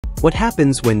What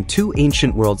happens when two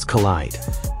ancient worlds collide?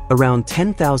 Around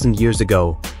 10,000 years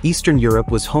ago, Eastern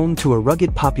Europe was home to a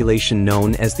rugged population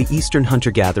known as the Eastern Hunter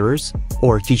Gatherers,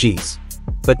 or CHGs.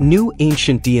 But new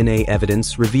ancient DNA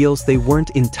evidence reveals they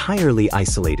weren't entirely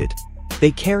isolated.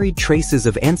 They carried traces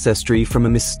of ancestry from a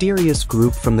mysterious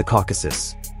group from the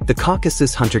Caucasus, the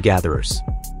Caucasus Hunter Gatherers.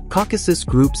 Caucasus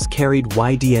groups carried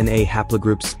Y-DNA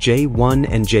haplogroups J1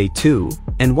 and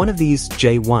J2, and one of these,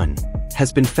 J1,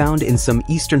 has been found in some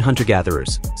Eastern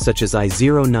hunter-gatherers, such as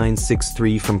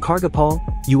I0963 from Kargopol,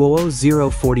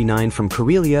 U00049 from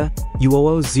Karelia,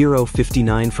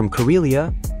 U00059 from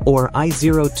Karelia, or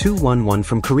I0211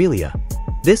 from Karelia.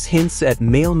 This hints at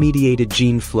male-mediated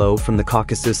gene flow from the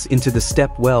Caucasus into the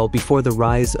steppe well before the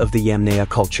rise of the Yamnaya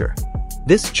culture.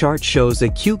 This chart shows a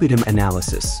Qpadm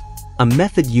analysis, a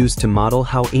method used to model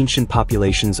how ancient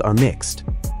populations are mixed.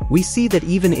 We see that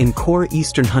even in core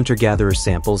Eastern hunter-gatherer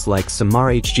samples like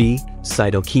CHG,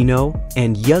 Cytokino,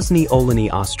 and Yuzhny Oleny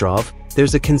Ostrov,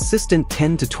 there's a consistent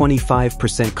 10 to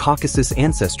 25% Caucasus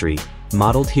ancestry,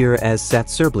 modeled here as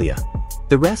Satserblia.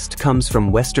 The rest comes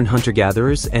from Western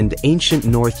hunter-gatherers and ancient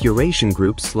North Eurasian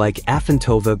groups like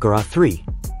Afantova Gora III.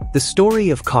 The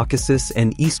story of Caucasus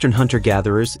and Eastern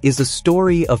hunter-gatherers is a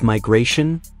story of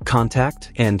migration,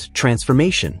 contact, and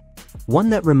transformation. One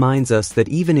that reminds us that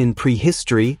even in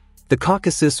prehistory, the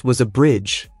Caucasus was a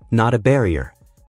bridge, not a barrier.